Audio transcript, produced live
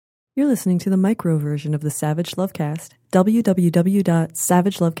You're listening to the micro version of the Savage Lovecast.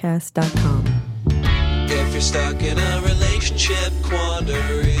 www.savagelovecast.com. If you're stuck in a relationship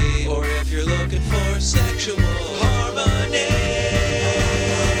quandary, or if you're looking for sexual harmony,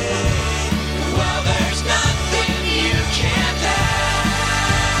 well, there's nothing you can't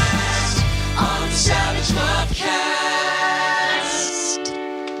ask on the Savage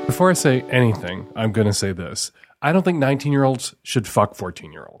Lovecast. Before I say anything, I'm going to say this. I don't think 19-year-olds should fuck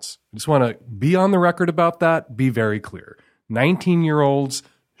 14-year-olds. I just want to be on the record about that, be very clear. 19-year-olds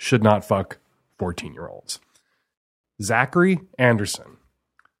should not fuck 14-year-olds. Zachary Anderson,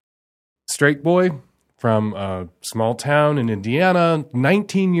 straight boy from a small town in Indiana,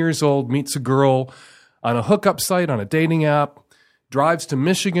 19 years old, meets a girl on a hookup site on a dating app, drives to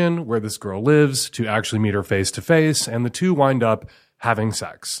Michigan, where this girl lives, to actually meet her face-to-face, and the two wind up having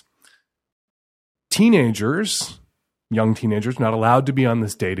sex. Teenagers, young teenagers, not allowed to be on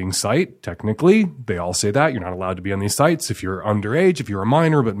this dating site. Technically, they all say that. You're not allowed to be on these sites if you're underage, if you're a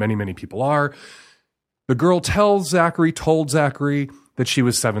minor, but many, many people are. The girl told Zachary that she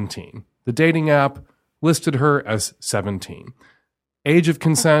was 17. The dating app listed her as 17. Age of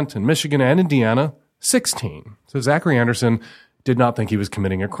consent in Michigan and Indiana, 16. So Zachary Anderson did not think he was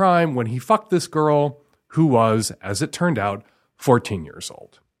committing a crime when he fucked this girl who was, as it turned out, 14 years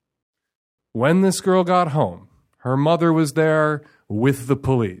old. When this girl got home, her mother was there with the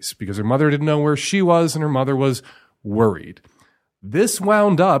police because her mother didn't know where she was and her mother was worried. This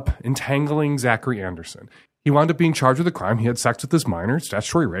wound up entangling Zachary Anderson. He wound up being charged with a crime. He had sex with this minor,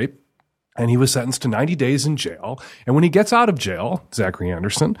 statutory rape, and he was sentenced to 90 days in jail. And when he gets out of jail, Zachary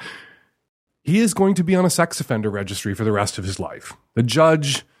Anderson, he is going to be on a sex offender registry for the rest of his life. The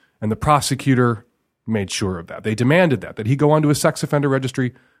judge and the prosecutor made sure of that. They demanded that he go onto a sex offender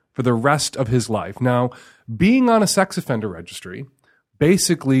registry for the rest of his life. Now, being on a sex offender registry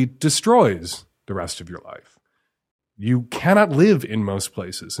basically destroys the rest of your life. You cannot live in most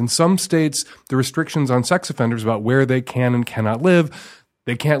places. In some states, the restrictions on sex offenders about where they can and cannot live,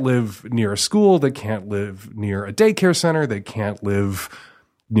 they can't live near a school, they can't live near a daycare center, they can't live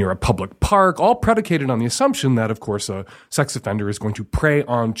near a public park, all predicated on the assumption that, of course, a sex offender is going to prey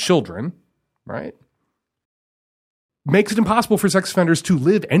on children, right? Makes it impossible for sex offenders to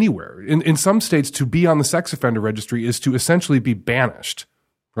live anywhere. In some states, to be on the sex offender registry is to essentially be banished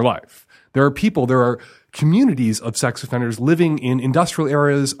for life. There are communities of sex offenders living in industrial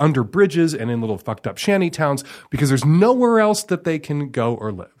areas, under bridges, and in little fucked up shanty towns because there's nowhere else that they can go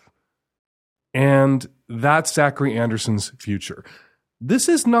or live. And that's Zachary Anderson's future. This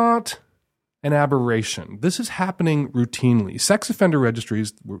is not an aberration. This is happening routinely. Sex offender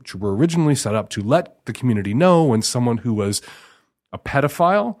registries, which were originally set up to let the community know when someone who was a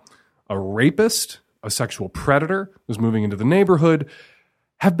pedophile, a rapist, a sexual predator was moving into the neighborhood,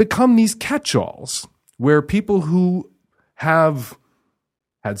 have become these catch-alls where people who have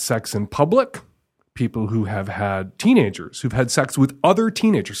had sex in public, people who have had teenagers who've had sex with other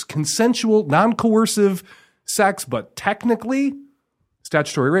teenagers, consensual, non-coercive sex, but technically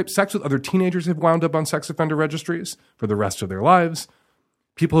statutory rape, sex with other teenagers have wound up on sex offender registries for the rest of their lives.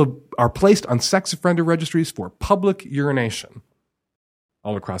 People are placed on sex offender registries for public urination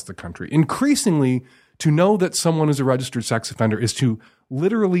all across the country. Increasingly, to know that someone is a registered sex offender is to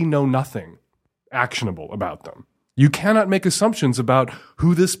literally know nothing actionable about them. You cannot make assumptions about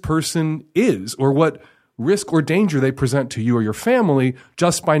who this person is or what risk or danger they present to you or your family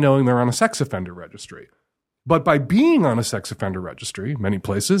just by knowing they're on a sex offender registry. But by being on a sex offender registry, many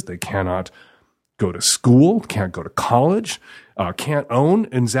places, they cannot go to school, can't go to college, can't own,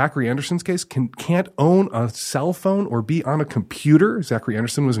 in Zachary Anderson's case, can't own a cell phone or be on a computer. Zachary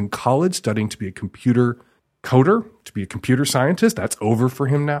Anderson was in college studying to be a computer coder, to be a computer scientist. That's over for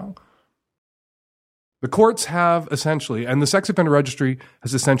him now. The courts have essentially, and the sex offender registry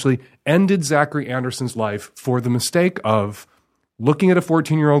has essentially ended Zachary Anderson's life for the mistake of looking at a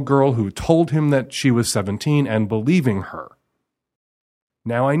 14-year-old girl who told him that she was 17 and believing her.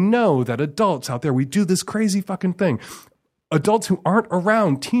 Now, I know that adults out there, we do this crazy fucking thing. Adults who aren't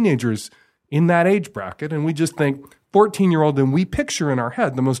around teenagers in that age bracket, and we just think 14-year-old, and we picture in our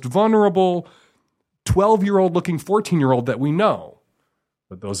head the most vulnerable 12-year-old looking 14-year-old that we know.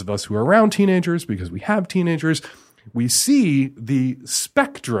 But those of us who are around teenagers, because we have teenagers, we see the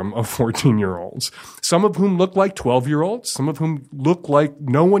spectrum of 14-year-olds, some of whom look like 12-year-olds, some of whom look like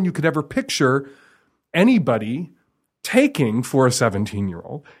no one you could ever picture anybody taking for a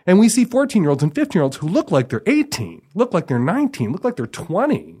 17-year-old. And we see 14-year-olds and 15-year-olds who look like they're 18, look like they're 19, look like they're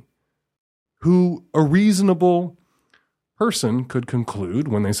 20, who a reasonable person could conclude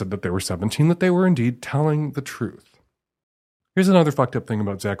when they said that they were 17 that they were indeed telling the truth. Here's another fucked up thing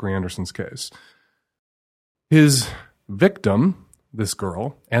about Zachary Anderson's case. His victim, this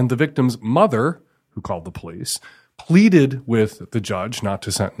girl, and the victim's mother, who called the police, pleaded with the judge not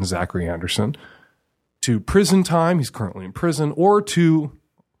to sentence Zachary Anderson to prison time, he's currently in prison, or to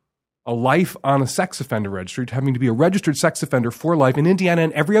a life on a sex offender registry, to having to be a registered sex offender for life in Indiana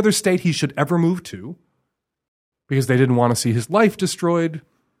and every other state he should ever move to, because they didn't want to see his life destroyed,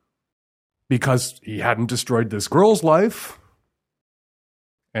 because he hadn't destroyed this girl's life,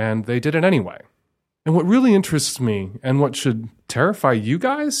 and they did it anyway. And what really interests me, and what should terrify you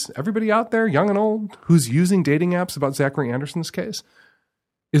guys, everybody out there, young and old, who's using dating apps about Zachary Anderson's case,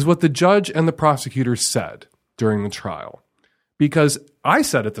 is what the judge and the prosecutor said during the trial. Because I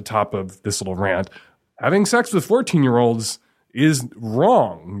said at the top of this little rant, having sex with 14-year-olds is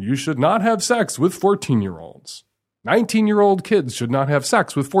wrong. You should not have sex with 14-year-olds. 19-year-old kids should not have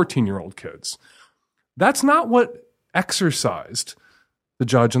sex with 14-year-old kids. That's not what exercised the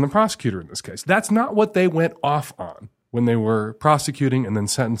judge and the prosecutor in this case. That's not what they went off on when they were prosecuting and then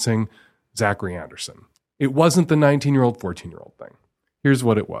sentencing Zachary Anderson. It wasn't the 19-year-old, 14-year-old thing. Here's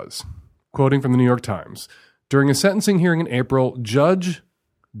what it was. Quoting from the New York Times, during a sentencing hearing in April, Judge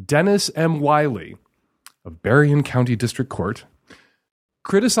Dennis M. Wiley of Berrien County District Court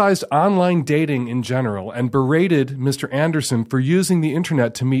criticized online dating in general and berated Mr. Anderson for using the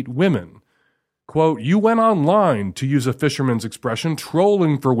internet to meet women. Quote, "You went online, to use a fisherman's expression,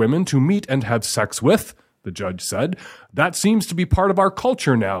 trolling for women to meet and have sex with," the judge said. "That seems to be part of our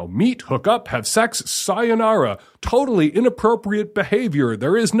culture now. Meet, hook up, have sex, sayonara. Totally inappropriate behavior.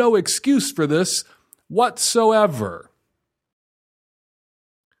 There is no excuse for this whatsoever."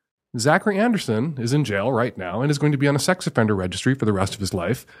 Zachary Anderson is in jail right now and is going to be on a sex offender registry for the rest of his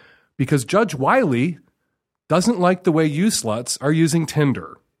life because Judge Wiley doesn't like the way you sluts are using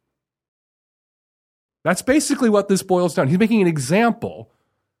Tinder. That's basically what this boils down. He's making an example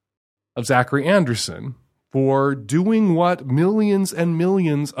of Zachary Anderson for doing what millions and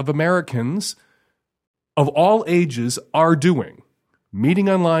millions of Americans of all ages are doing. Meeting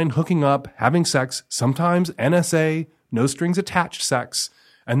online, hooking up, having sex, sometimes NSA, no strings attached sex,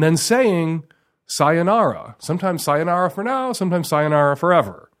 and then saying sayonara. Sometimes sayonara for now, sometimes sayonara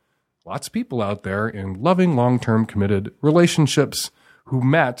forever. Lots of people out there in loving, long-term committed relationships who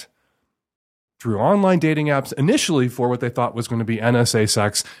met through online dating apps initially for what they thought was going to be NSA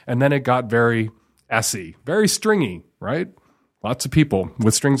sex, and then it got very SE, very stringy, right? Lots of people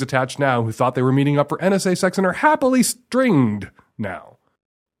with strings attached now who thought they were meeting up for NSA sex and are happily stringed now.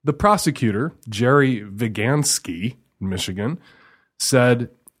 The prosecutor, Jerry Vigansky, Michigan, said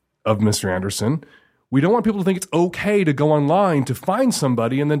of Mr. Anderson, "We don't want people to think it's okay to go online to find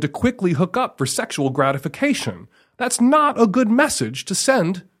somebody and then to quickly hook up for sexual gratification. That's not a good message to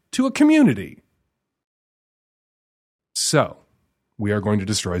send to a community." So, we are going to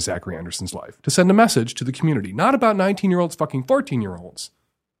destroy Zachary Anderson's life to send a message to the community, not about 19-year-olds fucking 14-year-olds,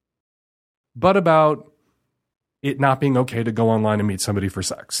 but about it not being okay to go online and meet somebody for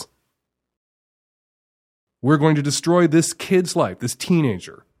sex. We're going to destroy this kid's life, this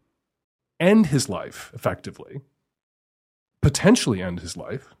teenager, end his life effectively, potentially end his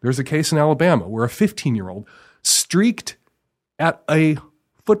life. There's a case in Alabama where a 15-year-old streaked at a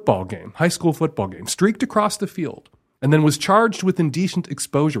football game, high school football game, streaked across the field, and then was charged with indecent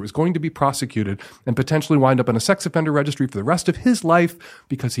exposure, was going to be prosecuted and potentially wind up in a sex offender registry for the rest of his life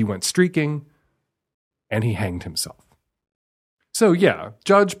because he went streaking and he hanged himself. So yeah,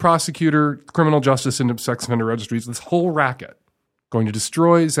 judge, prosecutor, criminal justice into sex offender registries, this whole racket going to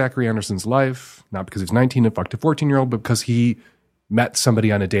destroy Zachary Anderson's life, not because he's 19 and fucked a 14-year-old, but because he met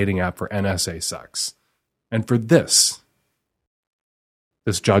somebody on a dating app for NSA sex. And for this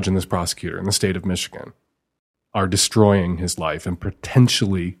judge and this prosecutor in the state of Michigan are destroying his life and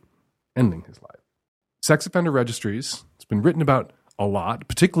potentially ending his life. Sex offender registries, it's been written about a lot,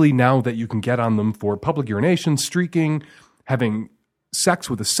 particularly now that you can get on them for public urination, streaking, having sex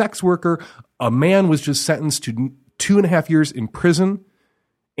with a sex worker. A man was just sentenced to 2.5 years in prison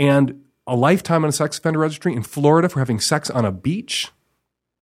and a lifetime on a sex offender registry in Florida for having sex on a beach.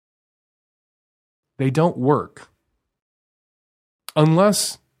 They don't work.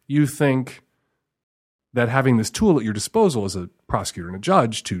 Unless you think that having this tool at your disposal as a prosecutor and a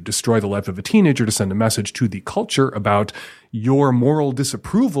judge to destroy the life of a teenager, to send a message to the culture about your moral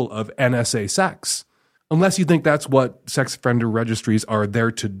disapproval of NSA sex, unless you think that's what sex offender registries are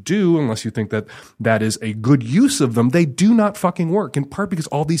there to do, unless you think that that is a good use of them, they do not fucking work, in part because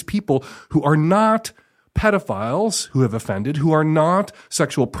all these people who are not pedophiles who have offended, who are not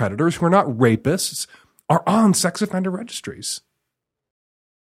sexual predators, who are not rapists, are on sex offender registries.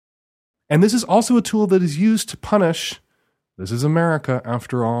 And this is also a tool that is used to punish This is America,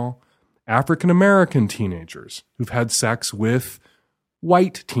 after all. African American teenagers who've had sex with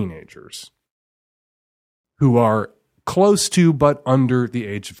white teenagers who are close to but under the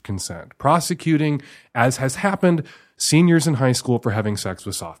age of consent, prosecuting, as has happened, seniors in high school for having sex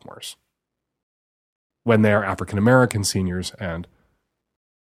with sophomores when they are African American seniors and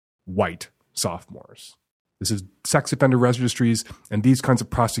white sophomores. This is sex offender registries, and these kinds of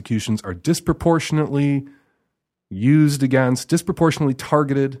prosecutions are disproportionately used against, disproportionately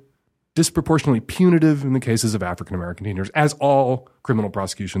targeted, disproportionately punitive in the cases of African American teenagers, as all criminal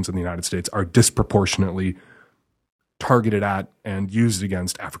prosecutions in the United States are disproportionately targeted at and used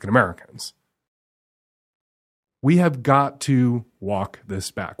against African Americans. We have got to walk this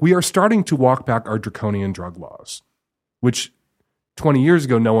back. We are starting to walk back our draconian drug laws, which 20 years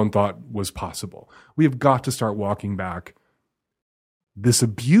ago no one thought was possible. We have got to start walking back this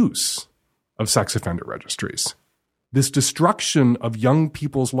abuse of sex offender registries, this destruction of young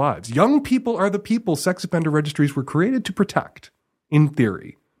people's lives. Young people are the people sex offender registries were created to protect, in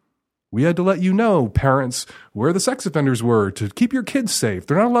theory. We had to let you know, parents, where the sex offenders were to keep your kids safe.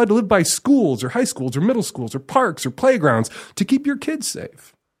 They're not allowed to live by schools or high schools or middle schools or parks or playgrounds to keep your kids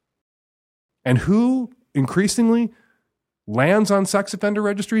safe. And who increasingly lands on sex offender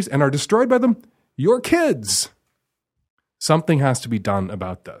registries and are destroyed by them? Your kids. Something has to be done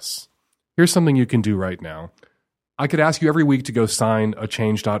about this. Here's something you can do right now. I could ask you every week to go sign a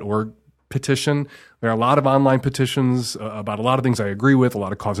change.org petition. There are a lot of online petitions about a lot of things I agree with, a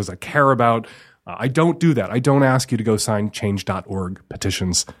lot of causes I care about. I don't do that. I don't ask you to go sign change.org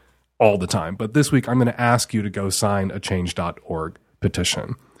petitions all the time. But this week, I'm going to ask you to go sign a change.org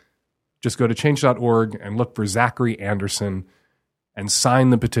petition. Just go to change.org and look for Zachary Anderson and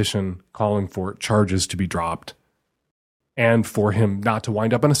sign the petition calling for charges to be dropped and for him not to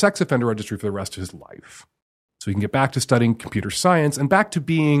wind up in a sex offender registry for the rest of his life. So he can get back to studying computer science and back to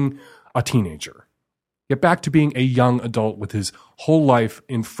being a teenager. Get back to being a young adult with his whole life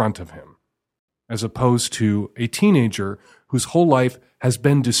in front of him, as opposed to a teenager whose whole life has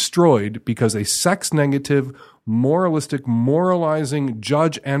been destroyed because a sex-negative, moralistic, moralizing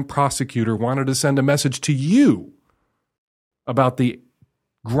judge and prosecutor wanted to send a message to you about the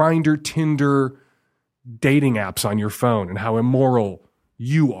Grindr, Tinder, dating apps on your phone and how immoral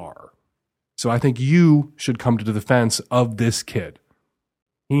you are. So I think you should come to the defense of this kid.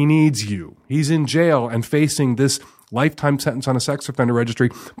 He needs you. He's in jail and facing this lifetime sentence on a sex offender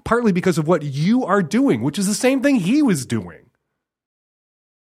registry, partly because of what you are doing, which is the same thing he was doing.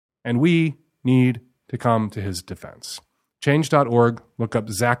 And we need to come to his defense. Change.org, look up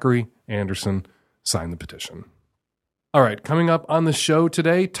Zachary Anderson, sign the petition. All right, coming up on the show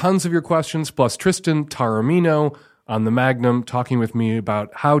today, tons of your questions, plus Tristan Taormino on the Magnum talking with me about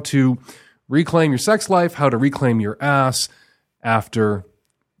how to reclaim your sex life, how to reclaim your ass after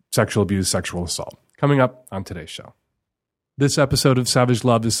sexual abuse, sexual assault. Coming up on today's show. This episode of Savage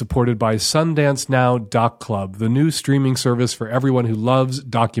Love is supported by Sundance Now Doc Club, the new streaming service for everyone who loves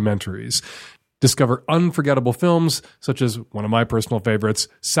documentaries. Discover unforgettable films such as one of my personal favorites,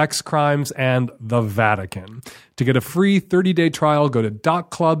 Sex Crimes and The Vatican. To get a free 30-day trial, go to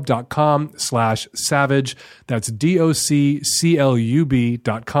docclub.com/savage. That's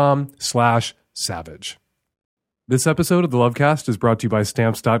DOCCLUB.com/savage. This episode of the Lovecast is brought to you by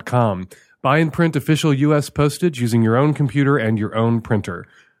Stamps.com. Buy and print official U.S. postage using your own computer and your own printer.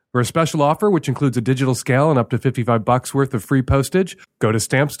 For a special offer, which includes a digital scale and up to $55 worth of free postage, go to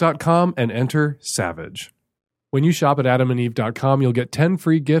Stamps.com and enter SAVAGE. When you shop at AdamandEve.com, you'll get 10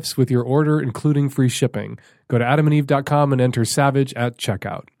 free gifts with your order, including free shipping. Go to AdamandEve.com and enter SAVAGE at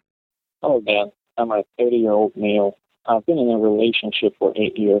checkout. Oh, man. I'm a 30-year-old male. I've been in a relationship for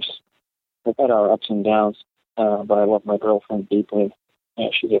 8 years. We've had our ups and downs, but I love my girlfriend deeply.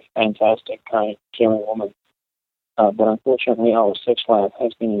 And she's a fantastic, kind, caring woman. But unfortunately, our sex life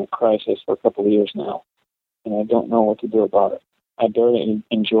has been in a crisis for a couple of years now, and I don't know what to do about it. I barely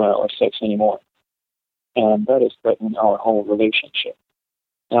enjoy our sex anymore, and that is threatening our whole relationship.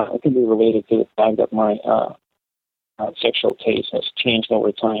 Now, it can be related to the fact that my sexual taste has changed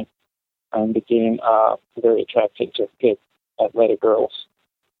over time. I'm becoming very attracted to fit, athletic girls.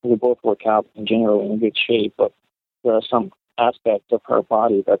 We both work out and generally in good shape, but there are some aspects of her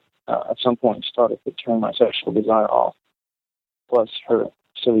body that at some point started to turn my sexual desire off. Plus, her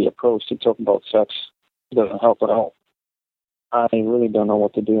silly approach to talk about sex doesn't help at all. I really don't know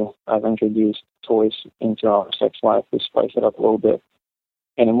what to do. I've introduced toys into our sex life to spice it up a little bit,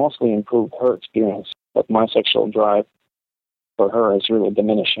 and it mostly improved her experience, but my sexual drive for her is really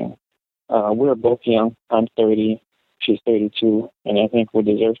diminishing. We're both young. I'm 30, she's 32, and I think we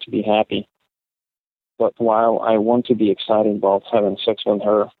deserve to be happy. But while I want to be excited about having sex with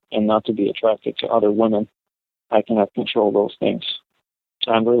her and not to be attracted to other women, I cannot control those things.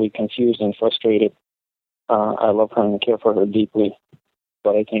 So I'm really confused and frustrated. I love her and care for her deeply,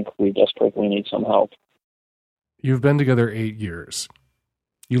 but I think we desperately need some help. You've been together 8 years.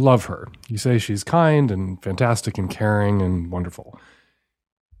 You love her. You say she's kind and fantastic and caring and wonderful.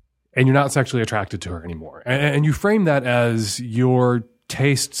 And you're not sexually attracted to her anymore. And you frame that as your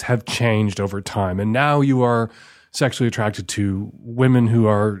tastes have changed over time. And now you are sexually attracted to women who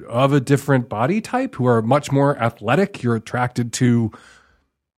are of a different body type, who are much more athletic. You're attracted to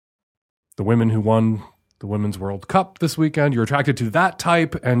the women who won the Women's World Cup this weekend. You're attracted to that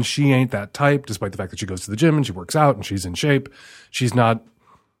type, and she ain't that type, despite the fact that she goes to the gym and she works out and she's in shape. She's not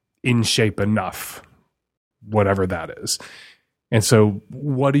in shape enough, whatever that is. And so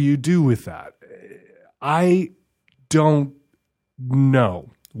what do you do with that? I don't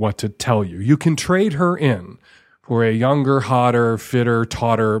know what to tell you. You can trade her in for a younger, hotter, fitter,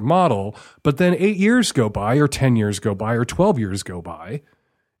 tauter model, but then 8 years go by, or 10 years go by, or 12 years go by,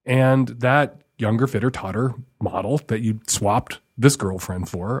 and that younger, fitter, tauter model that you swapped this girlfriend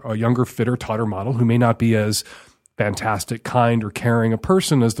for, a younger, fitter, tauter model who may not be as fantastic, kind, or caring a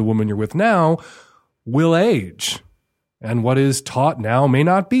person as the woman you're with now, will age. And what is taught now may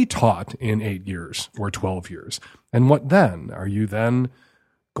not be taught in 8 years or 12 years. And what then? Are you then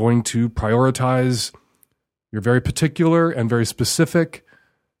going to prioritize your very particular and very specific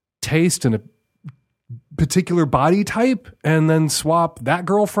taste in a particular body type and then swap that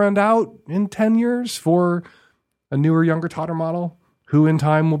girlfriend out in 10 years for a newer, younger, tauter model who in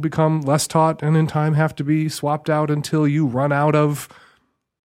time will become less taught and in time have to be swapped out until you run out of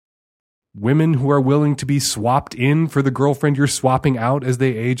women who are willing to be swapped in for the girlfriend you're swapping out as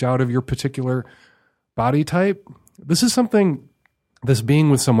they age out of your particular body type? This is something, this being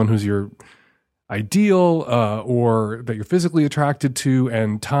with someone who's your ideal or that you're physically attracted to,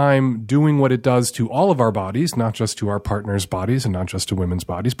 and time doing what it does to all of our bodies, not just to our partners' bodies and not just to women's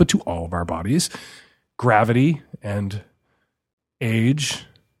bodies, but to all of our bodies. Gravity and age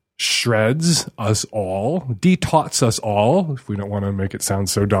shreds us all, detaughts us all, if we don't want to make it sound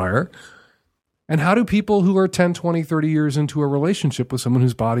so dire. And how do people who are 10, 20, 30 years into a relationship with someone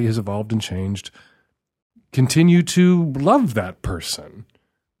whose body has evolved and changed continue to love that person?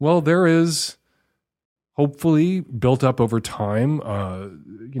 Well, there is hopefully built up over time, a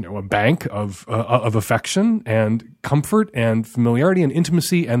bank of affection and comfort and familiarity and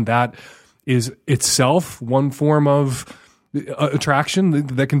intimacy, and that is itself one form of attraction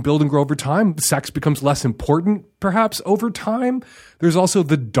that can build and grow over time. Sex becomes less important, perhaps, over time. There's also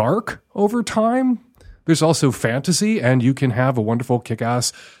the dark over time. There's also fantasy, and you can have a wonderful,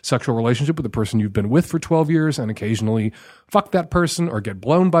 kick-ass sexual relationship with the person you've been with for 12 years and occasionally fuck that person or get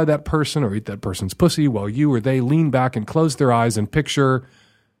blown by that person or eat that person's pussy while you or they lean back and close their eyes and picture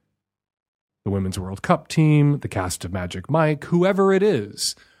the Women's World Cup team, the cast of Magic Mike, whoever it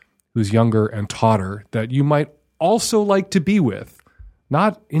is who's younger and tauter that you might also like to be with,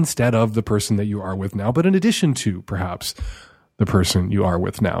 not instead of the person that you are with now, but in addition to perhaps the person you are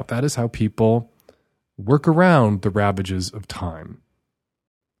with now. That is how people work around the ravages of time.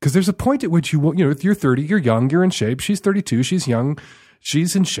 Because there's a point at which if you're 30, you're young, you're in shape. She's 32, she's young,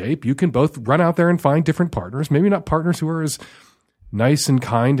 she's in shape. You can both run out there and find different partners. Maybe not partners who are as nice and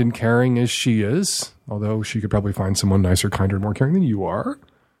kind and caring as she is, although she could probably find someone nicer, kinder, and more caring than you are.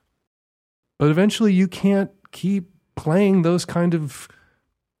 But eventually you can't keep playing those kind of,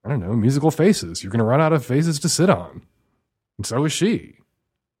 musical faces. You're going to run out of faces to sit on. And so is she.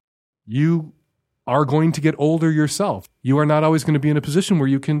 You are going to get older yourself. You are not always going to be in a position where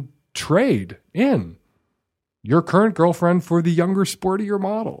you can trade in your current girlfriend for the younger, sportier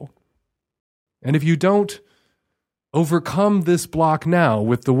model. And if you don't overcome this block now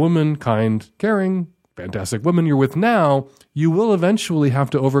with the woman, kind, caring, fantastic woman you're with now, you will eventually have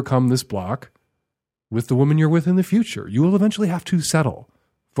to overcome this block with the woman you're with in the future. You will eventually have to settle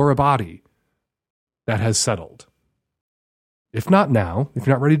for a body that has settled. If not now, if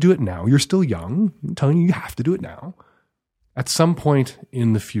you're not ready to do it now, you're still young. I'm telling you, you have to do it now. At some point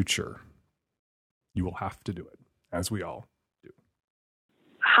in the future, you will have to do it, as we all do.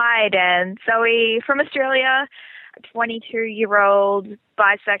 Hi, Dan. Zoe from Australia, a 22-year-old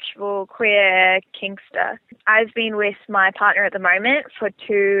bisexual queer kinkster. I've been with my partner at the moment for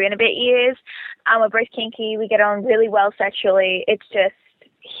 2 and a bit years. We're both kinky. We get on really well sexually. It's just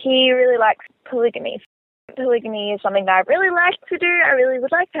he really likes polygamy. Polygamy is something that I really like to do. I really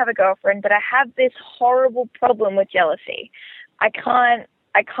would like to have a girlfriend, but I have this horrible problem with jealousy. I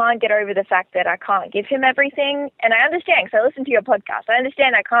can't get over the fact that I can't give him everything. And I understand, because I listen to your podcast. I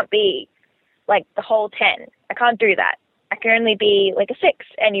understand I can't be like the whole 10. I can't do that. I can only be like a 6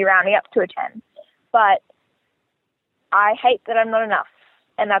 and you round me up to a 10. But I hate that I'm not enough.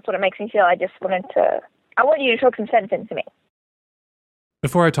 And that's what it makes me feel. I want you to talk some sense into me.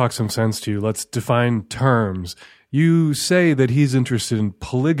 Before I talk some sense to you, let's define terms. You say that he's interested in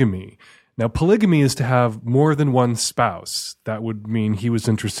polygamy. Now, polygamy is to have more than one spouse. That would mean he was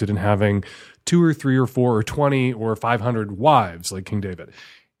interested in having 2 or 3 or 4 or 20 or 500 wives like King David.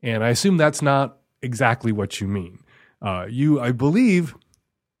 And I assume that's not exactly what you mean. I believe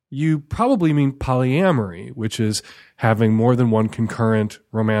you probably mean polyamory, which is having more than one concurrent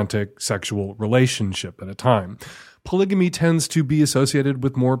romantic sexual relationship at a time. Polygamy tends to be associated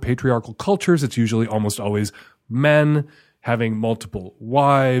with more patriarchal cultures. It's usually almost always men having multiple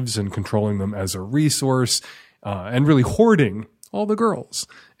wives and controlling them as a resource, and really hoarding all the girls.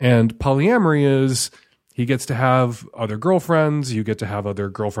 And polyamory is he gets to have other girlfriends, you get to have other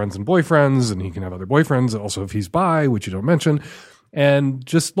girlfriends and boyfriends, and he can have other boyfriends also if he's bi, which you don't mention, and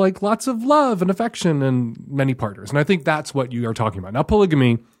just like lots of love and affection and many partners. And I think that's what you are talking about. Not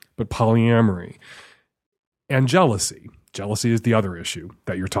polygamy, but polyamory. And jealousy. Jealousy is the other issue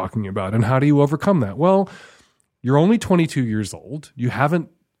that you're talking about. And how do you overcome that? Well, you're only 22 years old. You haven't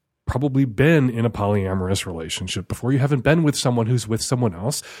probably been in a polyamorous relationship before. You haven't been with someone who's with someone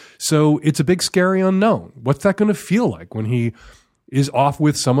else. So it's a big, scary unknown. What's that going to feel like when he is off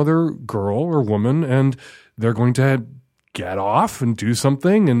with some other girl or woman and they're going to get off and do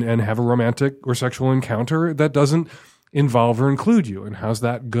something and have a romantic or sexual encounter that doesn't involve or include you? And how's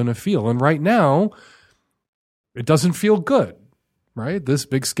that going to feel? And right now, it doesn't feel good. Right? This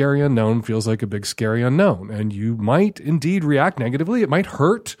big, scary unknown feels like a big, scary unknown. And you might indeed react negatively. It might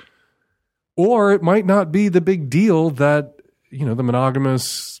hurt. Or it might not be the big deal that, the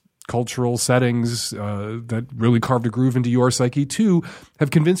monogamous cultural settings that really carved a groove into your psyche too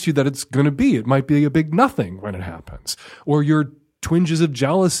have convinced you that it's going to be. It might be a big nothing when it happens. Or your twinges of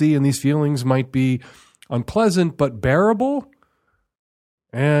jealousy and these feelings might be unpleasant but bearable.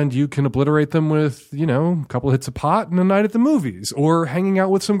 And you can obliterate them with, a couple hits of pot and a night at the movies, or hanging out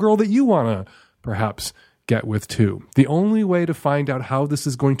with some girl that you want to perhaps get with too. The only way to find out how this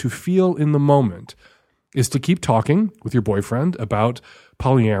is going to feel in the moment is to keep talking with your boyfriend about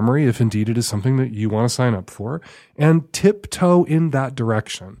polyamory, if indeed it is something that you want to sign up for, and tiptoe in that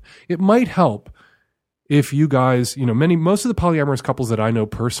direction. It might help if you guys, most of the polyamorous couples that I know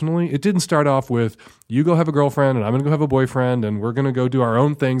personally, it didn't start off with, you go have a girlfriend and I'm going to go have a boyfriend and we're going to go do our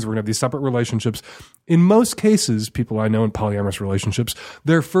own things. We're going to have these separate relationships. In most cases, people I know in polyamorous relationships,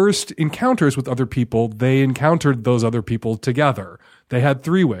 their first encounters with other people, they encountered those other people together. They had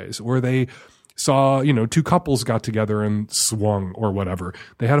 3-ways, or they saw, 2 couples got together and swung or whatever.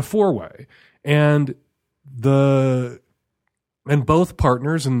 They had a 4-way. And both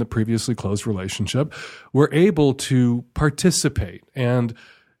partners in the previously closed relationship were able to participate and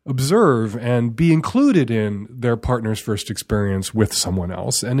observe and be included in their partner's first experience with someone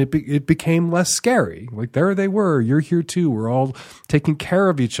else. And it became less scary. Like, there they were. You're here too. We're all taking care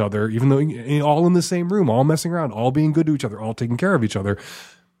of each other, even though all in the same room, all messing around, all being good to each other, all taking care of each other.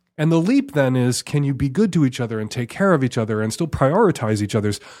 And the leap then is, can you be good to each other and take care of each other and still prioritize each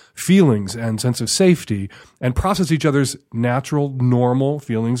other's feelings and sense of safety and process each other's natural, normal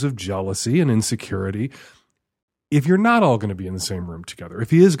feelings of jealousy and insecurity if you're not all going to be in the same room together, if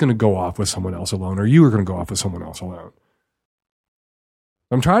he is going to go off with someone else alone, or you are going to go off with someone else alone?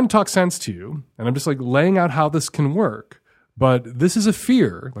 I'm trying to talk sense to you, and I'm just laying out how this can work. But this is a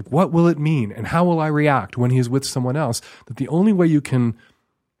fear. What will it mean? And how will I react when he is with someone else? That the only way you can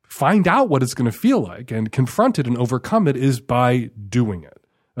find out what it's going to feel like and confront it and overcome it is by doing it.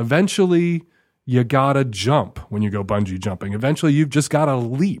 Eventually, you gotta jump when you go bungee jumping. Eventually, you've just gotta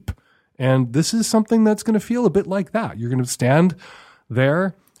leap. And this is something that's going to feel a bit like that. You're going to stand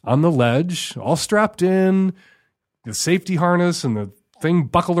there on the ledge, all strapped in, the safety harness and the thing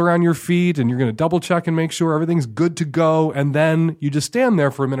buckled around your feet, and you're going to double check and make sure everything's good to go. And then you just stand there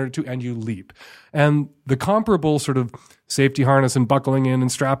for a minute or two and you leap. And the comparable sort of safety harness and buckling in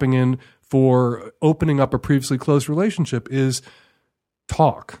and strapping in for opening up a previously closed relationship is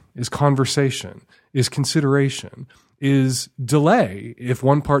talk, is conversation, is consideration, is delay if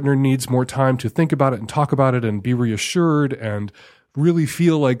one partner needs more time to think about it and talk about it and be reassured and really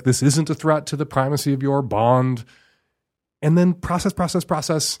feel like this isn't a threat to the primacy of your bond. And then process,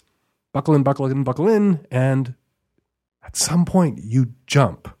 buckle in, and at some point you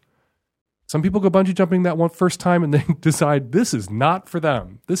jump. Some people go bungee jumping that one first time and they decide this is not for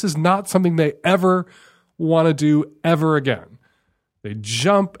them. This is not something they ever want to do ever again. They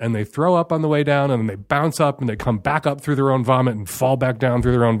jump and they throw up on the way down, and then they bounce up and they come back up through their own vomit and fall back down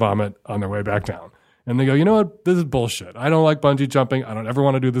through their own vomit on their way back down. And they go, you know what? This is bullshit. I don't like bungee jumping. I don't ever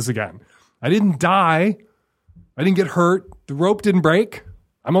want to do this again. I didn't die. I didn't get hurt. The rope didn't break.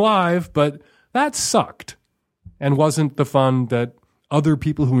 I'm alive, but that sucked and wasn't the fun that other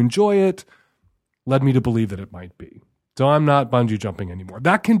people who enjoy it led me to believe that it might be. So I'm not bungee jumping anymore.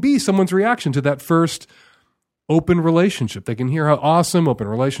 That can be someone's reaction to that first open relationship. They can hear how awesome open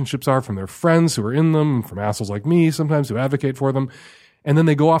relationships are from their friends who are in them, from assholes like me sometimes who advocate for them. And then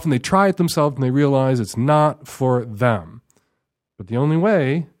they go off and they try it themselves and they realize it's not for them. But the only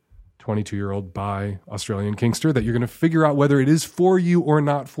way, 22-year-old bi Australian kinkster, that you're going to figure out whether it is for you or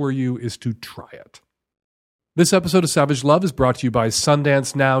not for you is to try it. This episode of Savage Love is brought to you by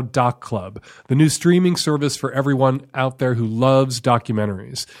Sundance Now Doc Club, the new streaming service for everyone out there who loves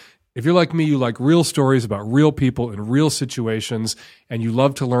documentaries. If you're like me, you like real stories about real people in real situations, and you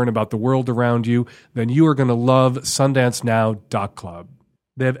love to learn about the world around you, then you are going to love Sundance Now Doc Club.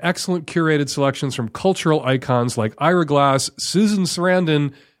 They have excellent curated selections from cultural icons like Ira Glass, Susan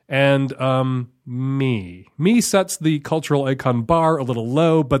Sarandon, and me. Me sets the cultural icon bar a little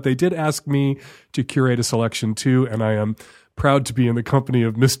low, but they did ask me to curate a selection too, and I am proud to be in the company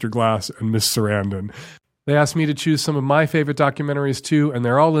of Mr. Glass and Miss Sarandon. They asked me to choose some of my favorite documentaries too, and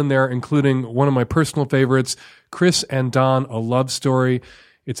they're all in there, including one of my personal favorites, Chris and Don, A Love Story.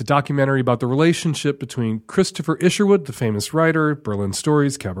 It's a documentary about the relationship between Christopher Isherwood, the famous writer, Berlin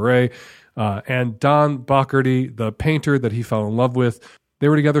Stories, Cabaret, and Don Bacardi, the painter that he fell in love with. They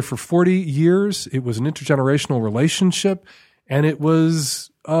were together for 40 years. It was an intergenerational relationship, and it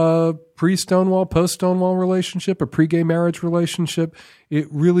was a pre-Stonewall, post-Stonewall relationship, a pre-gay marriage relationship. It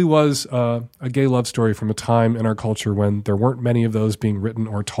really was a gay love story from a time in our culture when there weren't many of those being written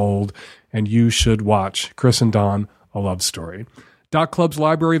or told, and you should watch Chris and Don, A Love Story. Doc Club's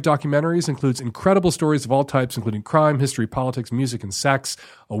library of documentaries includes incredible stories of all types, including crime, history, politics, music, and sex,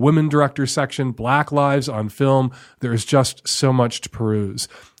 a women director section, Black lives on film. There is just so much to peruse.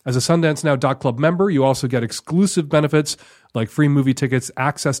 As a Sundance Now Doc Club member, you also get exclusive benefits like free movie tickets,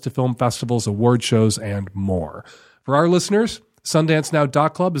 access to film festivals, award shows, and more. For our listeners, Sundance Now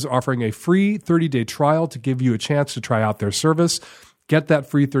Doc Club is offering a free 30-day trial to give you a chance to try out their service. Get that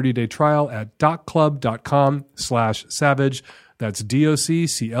free 30-day trial at docclub.com/savage. That's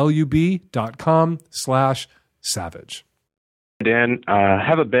DOCCLUB.com/savage. Dan,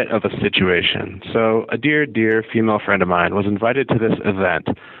 have a bit of a situation. So a dear female friend of mine was invited to this event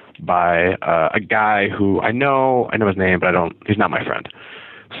by a guy who I know his name, but he's not my friend.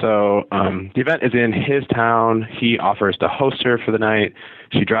 So the event is in his town. He offers to host her for the night.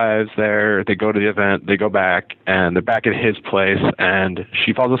 She drives there. They go to the event. They go back, and they're back at his place, and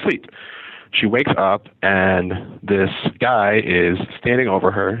she falls asleep. She wakes up, and this guy is standing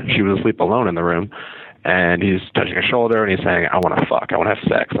over her. She was asleep alone in the room, and he's touching her shoulder, and he's saying, I want to fuck. I want to have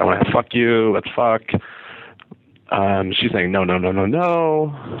sex. I want to fuck you. Let's fuck. She's saying, no.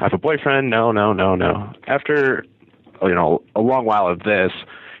 I have a boyfriend. No. After, a long while of this,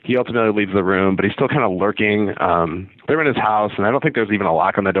 he ultimately leaves the room, but he's still kind of lurking. They're in his house, and I don't think there's even a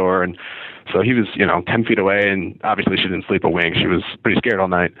lock on the door, and so he was, 10 feet away, and obviously she didn't sleep a wink. She was pretty scared all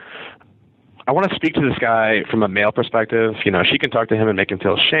night. I want to speak to this guy from a male perspective. She can talk to him and make him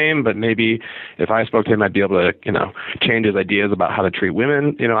feel shame, but maybe if I spoke to him, I'd be able to, change his ideas about how to treat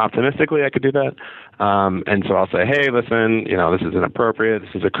women, optimistically. I could do that. And so I'll say, hey, listen, this is inappropriate.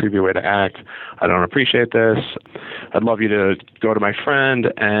 This is a creepy way to act. I don't appreciate this. I'd love you to go to my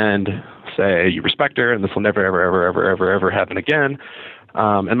friend and say you respect her and this will never, ever happen again.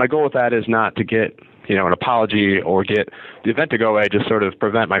 And my goal with that is not to get an apology or get the event to go away, just sort of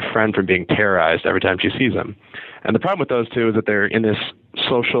prevent my friend from being terrorized every time she sees him. And the problem with those two is that they're in this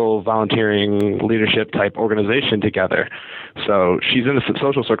social volunteering leadership type organization together. So she's in the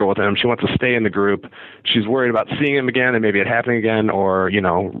social circle with him. She wants to stay in the group. She's worried about seeing him again and maybe it happening again or,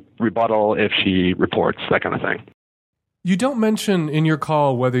 rebuttal if she reports, that kind of thing. You don't mention in your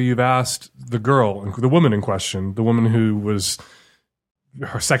call whether you've asked the woman in question, the woman who was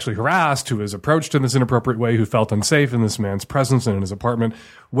sexually harassed, who was approached in this inappropriate way, who felt unsafe in this man's presence and in his apartment,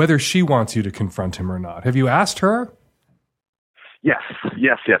 whether she wants you to confront him or not. Have you asked her? Yes.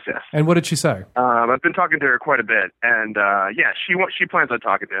 And what did she say? I've been talking to her quite a bit, and she plans on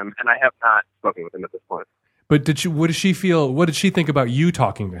talking to him, and I have not spoken with him at this point. But what did she feel? What did she think about you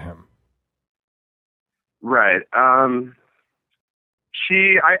talking to him? Right. At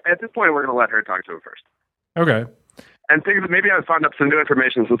this point, we're going to let her talk to him first. Okay. And maybe I've found out some new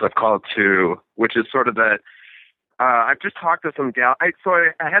information since I've called too, which is sort of that I've just talked to some gal. I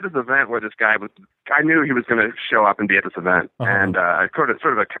had this event where this guy I knew he was going to show up and be at this event, and sort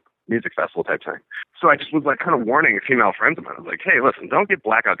of a music festival type thing. So I just was like kind of warning female friends of mine. I was like, hey, listen, don't get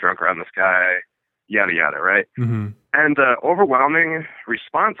blackout drunk around this guy, yada, yada, right? Mm-hmm. And the overwhelming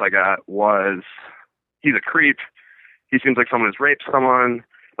response I got was, he's a creep. He seems like someone who's raped someone.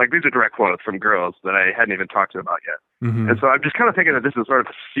 Like, these are direct quotes from girls that I hadn't even talked to about yet. Mm-hmm. And so I'm just kind of thinking that this is sort of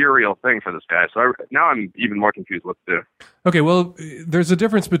a serial thing for this guy. So now I'm even more confused what to do. Okay, well, there's a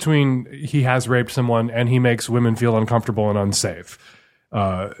difference between he has raped someone and he makes women feel uncomfortable and unsafe.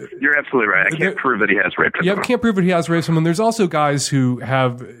 You're absolutely right. I can't prove that he has raped someone. Yeah, can't prove that he has raped someone. There's also guys who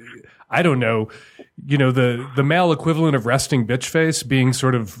have, I don't know, the male equivalent of resting bitch face being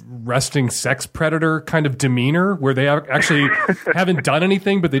sort of resting sex predator kind of demeanor, where they actually haven't done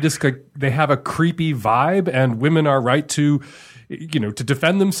anything, but they have a creepy vibe, and women are right to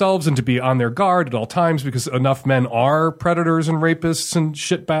defend themselves and to be on their guard at all times, because enough men are predators and rapists and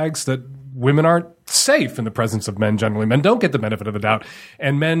shitbags that women aren't safe in the presence of men generally. Men don't get the benefit of the doubt.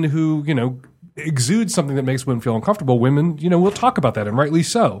 And men who, exude something that makes women feel uncomfortable, women, will talk about that, and rightly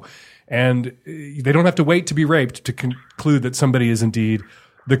so. And they don't have to wait to be raped to conclude that somebody is indeed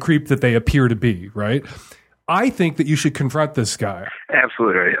the creep that they appear to be, right? I think that you should confront this guy.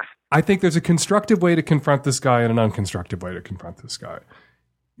 Absolutely, yes. I think there's a constructive way to confront this guy and an unconstructive way to confront this guy.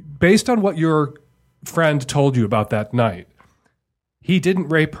 Based on what your friend told you about that night, he didn't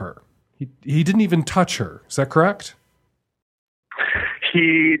rape her. He didn't even touch her. Is that correct?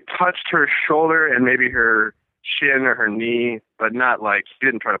 He touched her shoulder and maybe her chin or her knee, but not like, he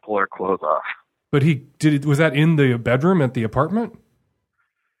didn't try to pull her clothes off. But was that in the bedroom at the apartment?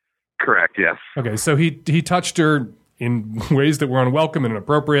 Correct, yes. Okay, so he touched her in ways that were unwelcome and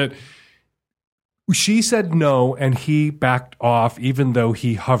inappropriate. She said no, and he backed off, even though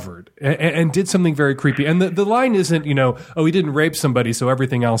he hovered and did something very creepy. And the line isn't, he didn't rape somebody, so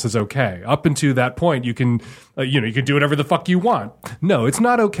everything else is okay. Up until that point, you can, you can do whatever the fuck you want. No, it's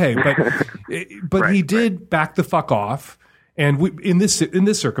not okay. But Right, he did back the fuck off. And in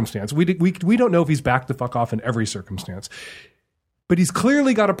this circumstance, we don't know if he's backed the fuck off in every circumstance. But he's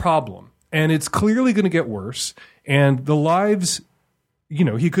clearly got a problem, and it's clearly going to get worse. And the lives,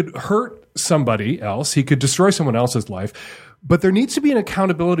 he could hurt somebody else. He could destroy someone else's life. But there needs to be an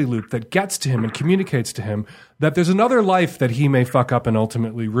accountability loop that gets to him and communicates to him that there's another life that he may fuck up and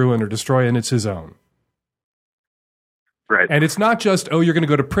ultimately ruin or destroy, and it's his own. Right. And it's not just, you're going to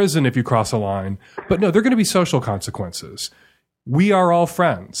go to prison if you cross a line. But no, there are going to be social consequences. We are all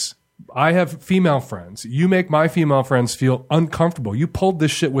friends. I have female friends. You make my female friends feel uncomfortable. You pulled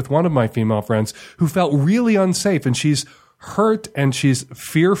this shit with one of my female friends who felt really unsafe, and she's hurt and she's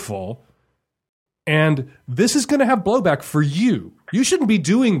fearful. And this is going to have blowback for you. You shouldn't be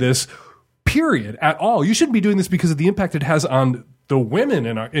doing this, period, at all. You shouldn't be doing this because of the impact it has on the women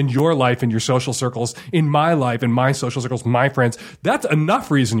in your life, in your social circles, in my life, in my social circles, my friends. That's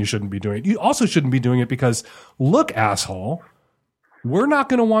enough reason you shouldn't be doing it. You also shouldn't be doing it because, look, asshole, we're not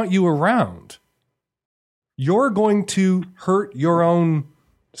going to want you around. You're going to hurt your own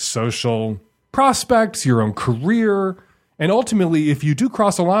social prospects, your own career. And ultimately, if you do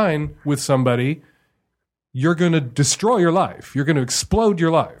cross a line with somebody, you're going to destroy your life. You're going to explode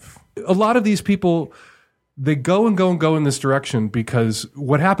your life. A lot of these people, they go and go and go in this direction because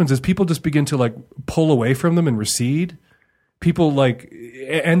what happens is people just begin to pull away from them and recede. People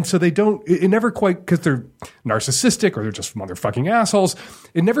and so they don't, it never quite, because they're narcissistic or they're just motherfucking assholes,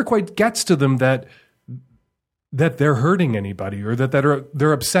 it never quite gets to them that they're hurting anybody or that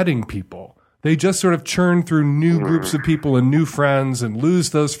they're upsetting people. They just sort of churn through new groups of people and new friends and lose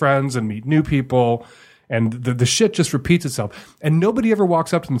those friends and meet new people. And the shit just repeats itself. And nobody ever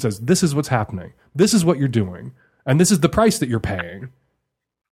walks up to them and says, this is what's happening. This is what you're doing. And this is the price that you're paying.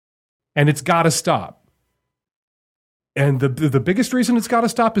 And it's got to stop. And the biggest reason it's got to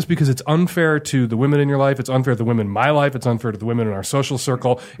stop is because it's unfair to the women in your life. It's unfair to the women in my life. It's unfair to the women in our social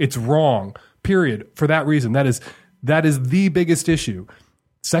circle. It's wrong, period. For that reason, that is the biggest issue.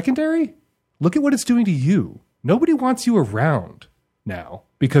 Secondary, look at what it's doing to you. Nobody wants you around now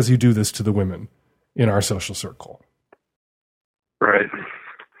because you do this to the women in our social circle. Right.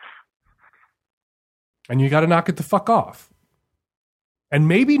 And you got to knock it the fuck off. And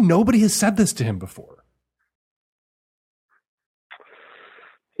maybe nobody has said this to him before.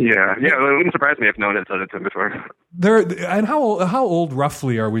 Yeah. It wouldn't surprise me if no one had said it to him before. And how old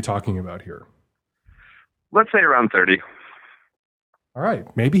roughly are we talking about here? Let's say around 30. All right.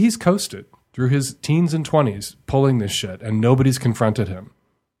 Maybe he's coasted through his teens and 20s pulling this shit and nobody's confronted him.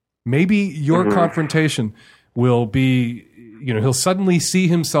 Maybe your confrontation will be, he'll suddenly see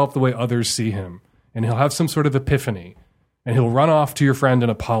himself the way others see him and he'll have some sort of epiphany, and he'll run off to your friend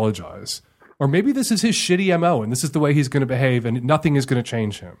and apologize. Or maybe this is his shitty MO, and this is the way he's going to behave, and nothing is going to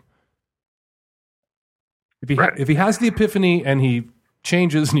change him. If he has the epiphany and he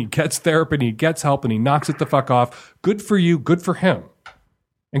changes and he gets therapy and he gets help and he knocks it the fuck off, good for you, good for him.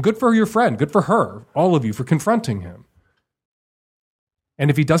 And good for your friend, good for her, all of you, for confronting him. And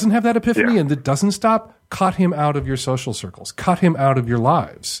if he doesn't have that epiphany and it doesn't stop, cut him out of your social circles. Cut him out of your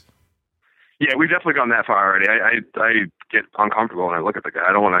lives. Yeah, we've definitely gone that far already. I get uncomfortable when I look at the guy.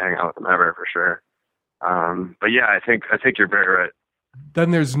 I don't want to hang out with him ever, for sure. But yeah, I think you're very right.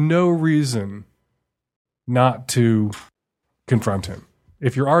 Then there's no reason not to confront him.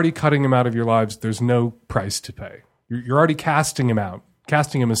 If you're already cutting him out of your lives, there's no price to pay. You're already casting him out,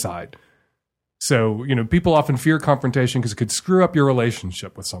 casting him aside. So, people often fear confrontation because it could screw up your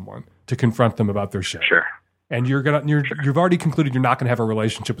relationship with someone to confront them about their shit. Sure. And you've already concluded you're not going to have a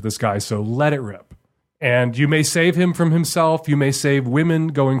relationship with this guy, so let it rip. And you may save him from himself. You may save women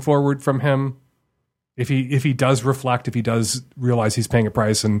going forward from him. If he does reflect, if he does realize he's paying a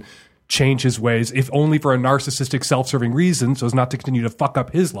price and change his ways, if only for a narcissistic, self-serving reason, so as not to continue to fuck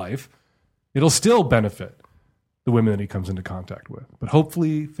up his life, it'll still benefit the women that he comes into contact with. But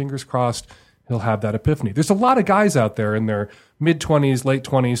hopefully, fingers crossed, he'll have that epiphany. There's a lot of guys out there in their mid-20s, late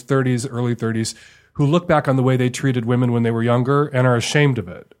 20s, 30s, early 30s who look back on the way they treated women when they were younger and are ashamed of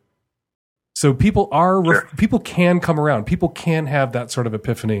it. So people can come around. People can have that sort of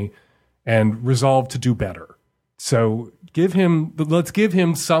epiphany and resolve to do better. So let's give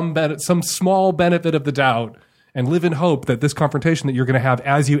him some small benefit of the doubt and live in hope that this confrontation that you're going to have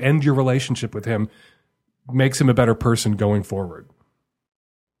as you end your relationship with him makes him a better person going forward.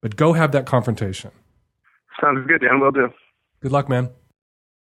 But go have that confrontation. Sounds good, Dan. Will do. Good luck, man.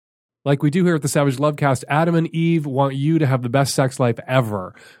 Like we do here at the Savage Lovecast, Adam and Eve want you to have the best sex life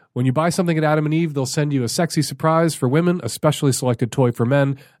ever. When you buy something at Adam and Eve, they'll send you a sexy surprise for women, a specially selected toy for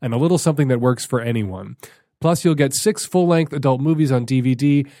men, and a little something that works for anyone. Plus, you'll get 6 full-length adult movies on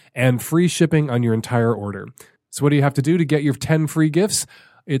DVD and free shipping on your entire order. So what do you have to do to get your 10 free gifts?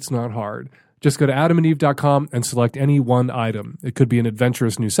 It's not hard. Just go to adamandeve.com and select any one item. It could be an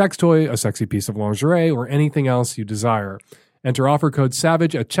adventurous new sex toy, a sexy piece of lingerie, or anything else you desire. Enter offer code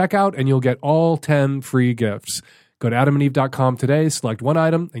SAVAGE at checkout and you'll get all 10 free gifts. Go to adamandeve.com today, select one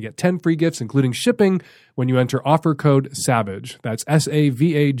item, and get 10 free gifts, including shipping, when you enter offer code SAVAGE. That's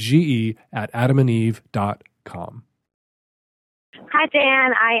SAVAGE at adamandeve.com. Hi,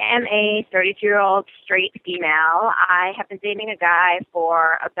 Dan. I am a 32-year-old straight female. I have been dating a guy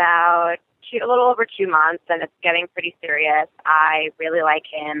for about a little over 2 months, and it's getting pretty serious. I really like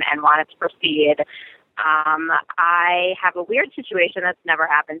him and wanted to proceed. I have a weird situation that's never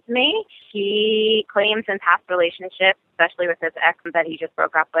happened to me. He claims in past relationships, especially with his ex that he just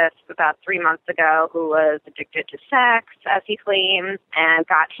broke up with about 3 months ago, who was addicted to sex, as he claims, and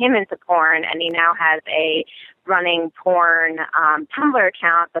got him into porn. And he now has a running porn Tumblr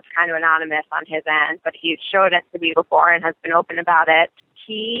account that's kind of anonymous on his end, but he's showed it to me before and has been open about it.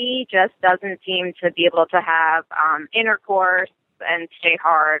 He just doesn't seem to be able to have intercourse and stay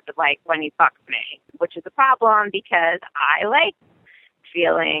hard like when he fucks me, which is a problem because I like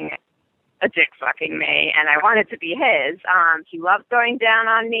feeling a dick fucking me and I want it to be his. He loves going down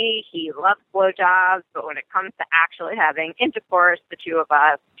on me. He loves blowjobs, but when it comes to actually having intercourse, the two of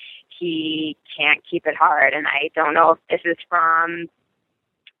us, he can't keep it hard. And I don't know if this is from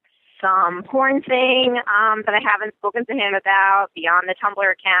some porn thing that I haven't spoken to him about beyond the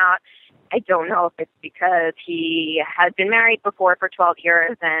Tumblr account. I don't know if it's because he had been married before for 12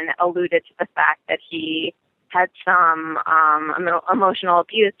 years and alluded to the fact that he had some emotional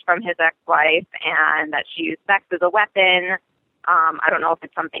abuse from his ex-wife and that she used sex as a weapon. I don't know if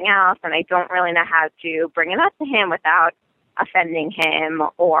it's something else, and I don't really know how to bring it up to him without offending him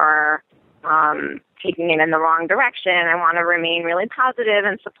or taking it in the wrong direction. I want to remain really positive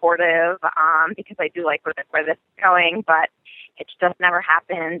and supportive because I do like where this is going, but it just never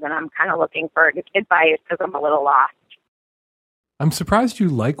happens, and I'm kind of looking for advice because I'm a little lost. I'm surprised you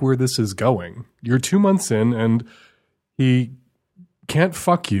like where this is going. You're 2 months in, and he can't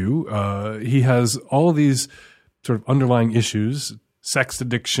fuck you. He has all of these sort of underlying issues, sex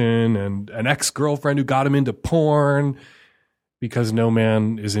addiction, and an ex-girlfriend who got him into porn, because no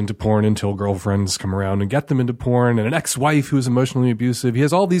man is into porn until girlfriends come around and get them into porn, and an ex-wife who is emotionally abusive. He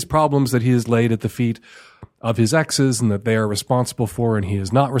has all these problems that he has laid at the feet of his exes and that they are responsible for, and he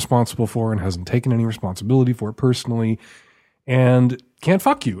is not responsible for and hasn't taken any responsibility for it personally, and can't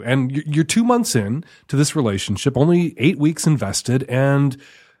fuck you. And you're 2 months in to this relationship, only 8 weeks invested, and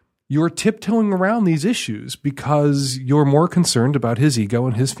You're tiptoeing around these issues because you're more concerned about his ego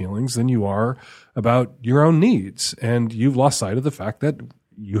and his feelings than you are about your own needs. And you've lost sight of the fact that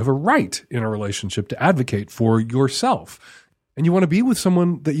you have a right in a relationship to advocate for yourself. And you want to be with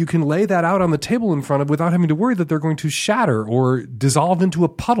someone that you can lay that out on the table in front of without having to worry that they're going to shatter or dissolve into a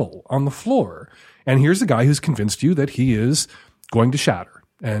puddle on the floor. And here's a guy who's convinced you that he is going to shatter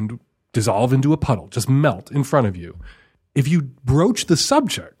and dissolve into a puddle, just melt in front of you. If you broach the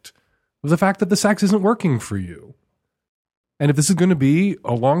subject of the fact that the sex isn't working for you, and if this is going to be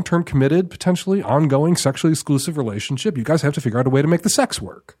a long-term committed, potentially ongoing sexually exclusive relationship, you guys have to figure out a way to make the sex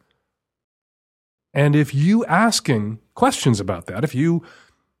work. And if you asking questions about that, if you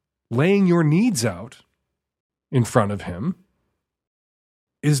laying your needs out in front of him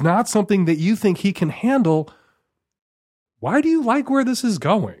is not something that you think he can handle, why do you like where this is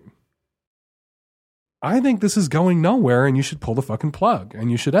going? I think this is going nowhere, and you should pull the fucking plug, and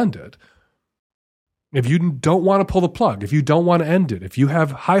you should end it. If you don't want to pull the plug, if you don't want to end it, if you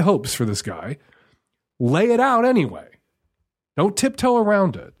have high hopes for this guy, lay it out anyway. Don't tiptoe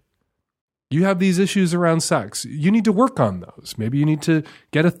around it. You have these issues around sex. You need to work on those. Maybe you need to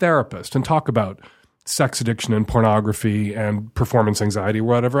get a therapist and talk about sex addiction and pornography and performance anxiety, or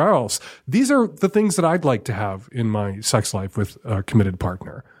whatever else. These are the things that I'd like to have in my sex life with a committed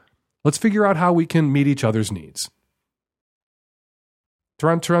partner. Let's figure out how we can meet each other's needs.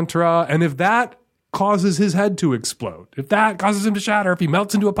 And if that causes his head to explode, if that causes him to shatter, if he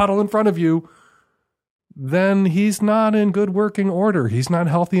melts into a puddle in front of you, then he's not in good working order. He's not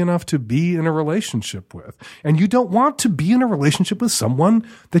healthy enough to be in a relationship with. And you don't want to be in a relationship with someone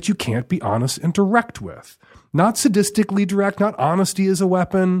that you can't be honest and direct with. Not sadistically direct, not honesty as a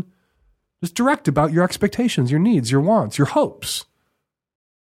weapon. Just direct about your expectations, your needs, your wants, your hopes.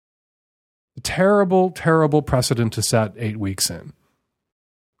 A terrible, terrible precedent to set 8 weeks in,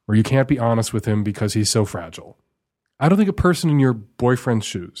 where you can't be honest with him because he's so fragile. I don't think a person in your boyfriend's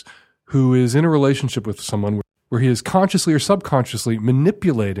shoes who is in a relationship with someone where he is consciously or subconsciously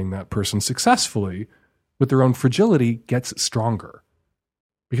manipulating that person successfully with their own fragility gets stronger.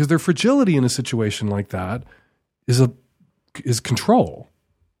 Because their fragility in a situation like that is control.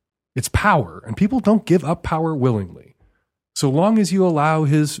 It's power. And people don't give up power willingly. So long as you allow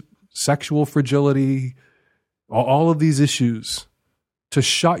his sexual fragility, all of these issues, to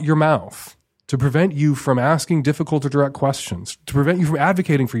shut your mouth, to prevent you from asking difficult or direct questions, to prevent you from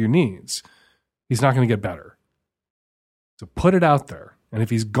advocating for your needs, he's not going to get better. So put it out there. And if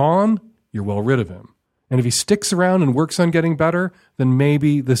he's gone, you're well rid of him. And if he sticks around and works on getting better, then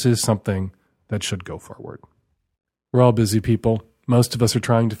maybe this is something that should go forward. We're all busy people. Most of us are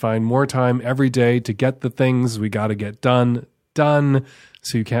trying to find more time every day to get the things we got to get done.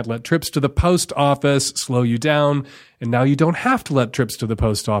 So you can't let trips to the post office slow you down. And now you don't have to let trips to the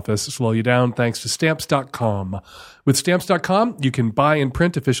post office slow you down thanks to Stamps.com. With Stamps.com, you can buy and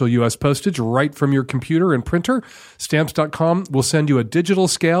print official U.S. postage right from your computer and printer. Stamps.com will send you a digital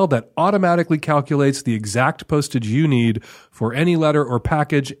scale that automatically calculates the exact postage you need for any letter or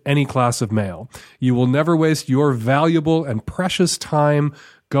package, any class of mail. You will never waste your valuable and precious time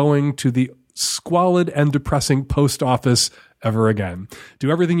going to the squalid and depressing post office ever again.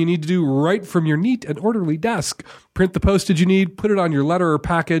 Do everything you need to do right from your neat and orderly desk. Print the postage you need, put it on your letter or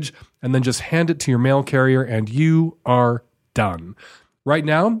package, and then just hand it to your mail carrier, and you are done. Right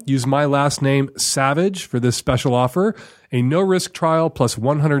now, use my last name, Savage, for this special offer, a no-risk trial plus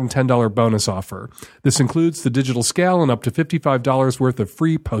 $110 bonus offer. This includes the digital scale and up to $55 worth of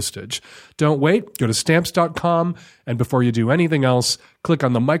free postage. Don't wait. Go to Stamps.com, and before you do anything else, click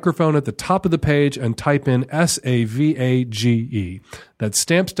on the microphone at the top of the page and type in SAVAGE. That's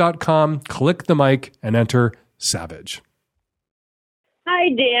Stamps.com, click the mic, and enter Savage. Hi,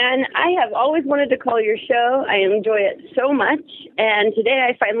 Dan. I have always wanted to call your show. I enjoy it so much. And today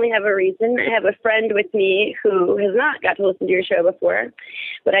I finally have a reason. I have a friend with me who has not got to listen to your show before,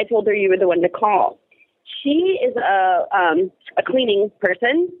 but I told her you were the one to call. She is a cleaning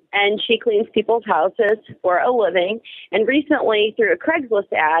person, and she cleans people's houses for a living. And recently, through a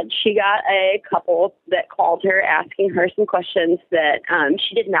Craigslist ad, she got a couple that called her asking her some questions that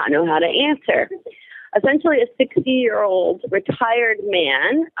she did not know how to answer. Essentially, a 60-year-old retired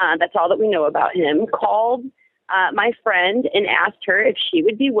man, that's all that we know about him, called my friend and asked her if she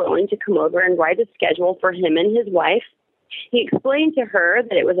would be willing to come over and write a schedule for him and his wife. He explained to her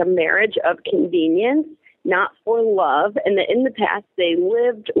that it was a marriage of convenience, not for love, and that in the past they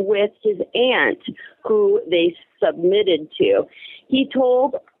lived with his aunt, who they submitted to. He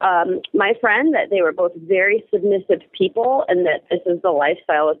told my friend that they were both very submissive people and that this is the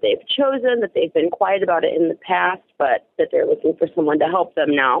lifestyle that they've chosen, that they've been quiet about it in the past, but that they're looking for someone to help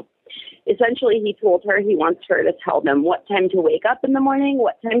them now. Essentially, he told her he wants her to tell them what time to wake up in the morning,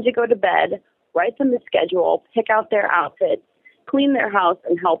 what time to go to bed, write them the schedule, pick out their outfits, clean their house,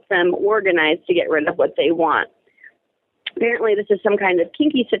 and help them organize to get rid of what they want. Apparently, this is some kind of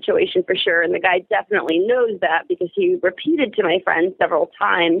kinky situation for sure, and the guy definitely knows that because he repeated to my friend several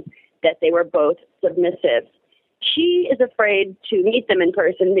times that they were both submissive. She is afraid to meet them in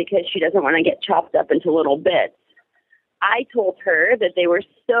person because she doesn't want to get chopped up into little bits. I told her that they were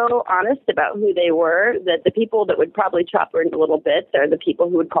so honest about who they were that the people that would probably chop her into little bits are the people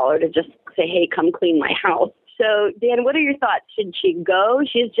who would call her to just say, hey, come clean my house. So, Dan, what are your thoughts? Should she go?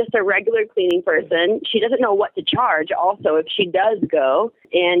 She's just a regular cleaning person. She doesn't know what to charge also if she does go,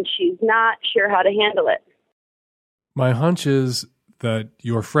 and she's not sure how to handle it. My hunch is that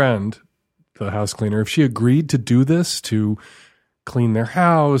your friend, the house cleaner, if she agreed to do this, to clean their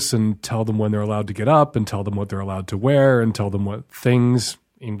house and tell them when they're allowed to get up and tell them what they're allowed to wear and tell them what things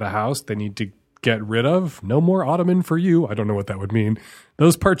in the house they need to get rid of. No more ottoman for you. I don't know what that would mean.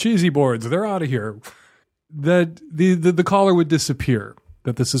 Those Parcheesi boards, they're out of here. That the caller would disappear.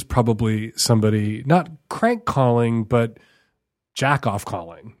 That this is probably somebody not crank calling, but jack off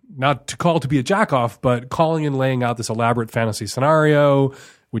calling. Not to call to be a jack off, but calling and laying out this elaborate fantasy scenario,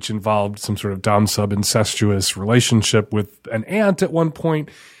 which involved some sort of dom-sub incestuous relationship with an aunt at one point,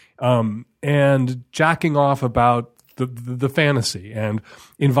 and jacking off about the fantasy and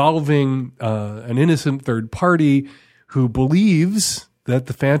involving an innocent third party who believes that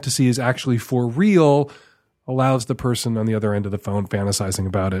the fantasy is actually for real, allows the person on the other end of the phone fantasizing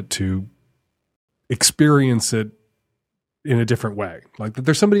about it to experience it in a different way. Like that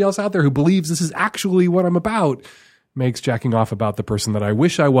there's somebody else out there who believes this is actually what I'm about, makes jacking off about the person that I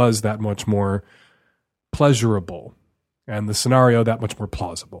wish I was that much more pleasurable and the scenario that much more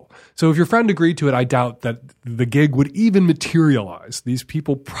plausible. So if your friend agreed to it, I doubt that the gig would even materialize. These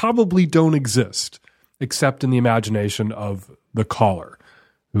people probably don't exist except in the imagination of the caller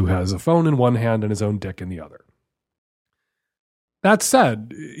who has a phone in one hand and his own dick in the other. That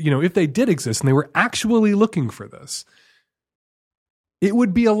said, if they did exist and they were actually looking for this, it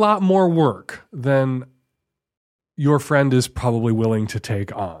would be a lot more work than your friend is probably willing to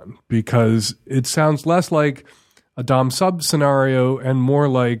take on, because it sounds less like a dom-sub scenario and more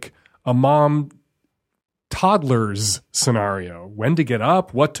like a mom toddlers scenario. When to get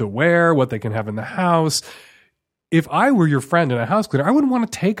up, what to wear, what they can have in the house. If I were your friend and a house cleaner, I wouldn't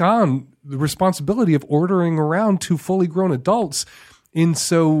want to take on the responsibility of ordering around two fully grown adults in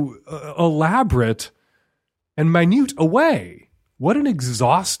so elaborate and minute a way. What an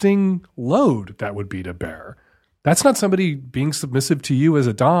exhausting load that would be to bear. That's not somebody being submissive to you as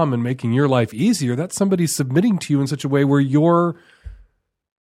a dom and making your life easier. That's somebody submitting to you in such a way where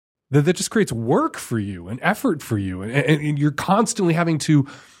that just creates work for you and effort for you. And you're constantly having to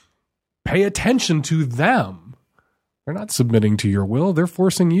pay attention to them. They're not submitting to your will. They're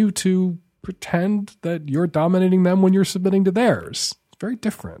forcing you to pretend that you're dominating them when you're submitting to theirs. It's very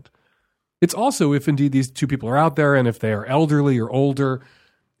different. It's also if indeed these two people are out there and if they are elderly or older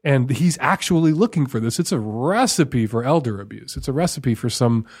and he's actually looking for this, it's a recipe for elder abuse. It's a recipe for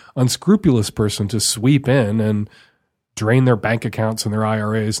some unscrupulous person to sweep in and drain their bank accounts and their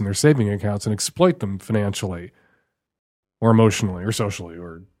IRAs and their saving accounts and exploit them financially or emotionally or socially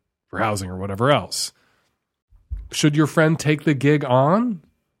or for housing or whatever else. Should your friend take the gig on?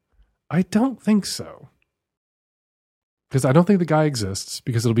 I don't think so. Because I don't think the guy exists,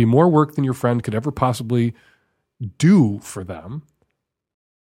 because it'll be more work than your friend could ever possibly do for them.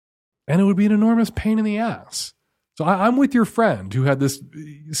 And it would be an enormous pain in the ass. So I'm with your friend who had this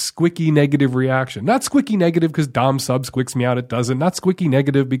squicky negative reaction. Not squicky negative because dom sub squicks me out, it doesn't. Not squicky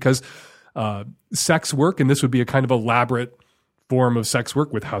negative because sex work, and this would be a kind of elaborate form of sex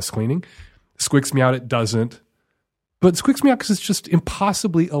work with house cleaning, squicks me out, it doesn't. But it squicks me out because it's just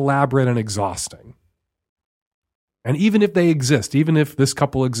impossibly elaborate and exhausting. And even if they exist, even if this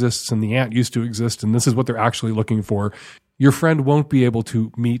couple exists and the aunt used to exist and this is what they're actually looking for, your friend won't be able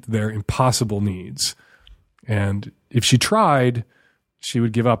to meet their impossible needs. And if she tried, she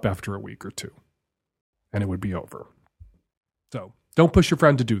would give up after a week or two. And it would be over. So don't push your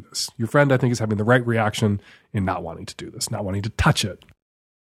friend to do this. Your friend, I think, is having the right reaction in not wanting to do this, not wanting to touch it.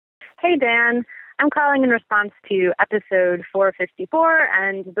 Hey, Dan. I'm calling in response to episode 454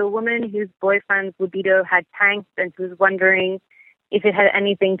 and the woman whose boyfriend's libido had tanked and who was wondering if it had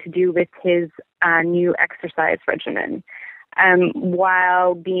anything to do with his new exercise regimen.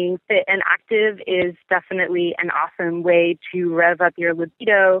 While being fit and active is definitely an awesome way to rev up your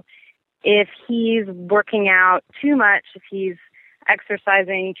libido, if he's working out too much, if he's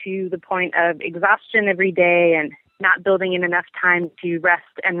exercising to the point of exhaustion every day and not building in enough time to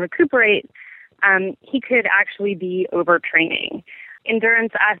rest and recuperate, he could actually be overtraining.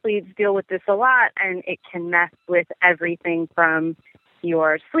 Endurance athletes deal with this a lot, and it can mess with everything from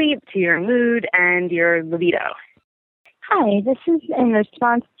your sleep to your mood and your libido. Hi, this is in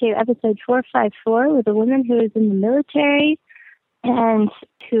response to episode 454 with a woman who is in the military and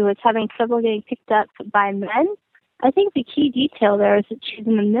who is having trouble getting picked up by men. I think the key detail there is that she's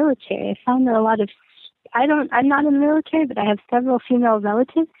in the military. I found that a lot of, I'm not in the military, but I have several female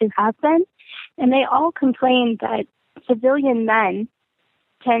relatives who have been, and they all complain that civilian men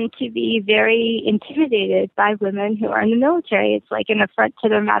tend to be very intimidated by women who are in the military. It's like an affront to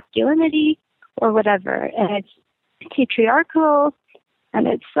their masculinity or whatever, and it's patriarchal, and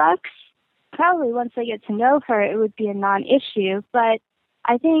it sucks. Probably once I get to know her, it would be a non-issue, but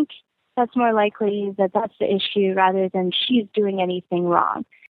I think that's more likely that that's the issue rather than she's doing anything wrong.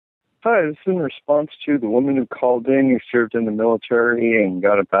 Hi, this is in response to the woman who called in who served in the military and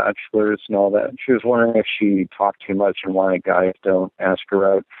got a bachelor's and all that. She was wondering if she talked too much and why guys don't ask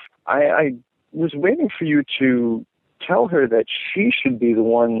her out. I was waiting for you to tell her that she should be the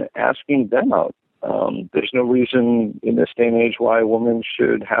one asking them out. There's no reason in this day and age why a woman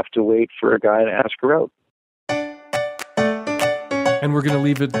should have to wait for a guy to ask her out. And we're going to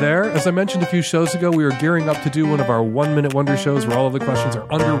leave it there. As I mentioned a few shows ago, we are gearing up to do one of our 1 Minute Wonder shows where all of the questions are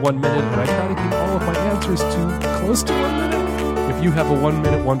under 1 minute, and I try to keep all of my answers to close to 1 minute. If you have a 1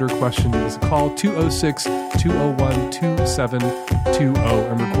 Minute Wonder question, give us a call,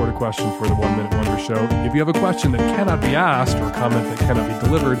 206-201-2720, and record a question for the 1 Minute Wonder show. If you have a question that cannot be asked or a comment that cannot be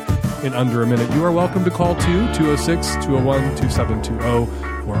delivered in under a minute, you are welcome to call 206-201-2720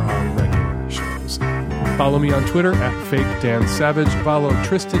 for our regular shows. Follow me on Twitter at FakeDanSavage. Follow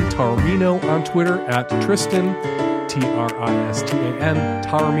Tristan Taormino on Twitter at Tristan, Tristan,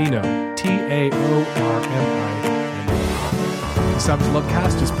 Taormino, Taormino. The Savage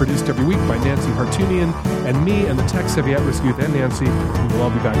Lovecast is produced every week by Nancy Hartunian and me and the tech-savvy at-risk youth and Nancy. We will all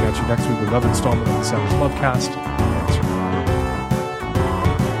be back at you next week with another installment of the Savage Lovecast.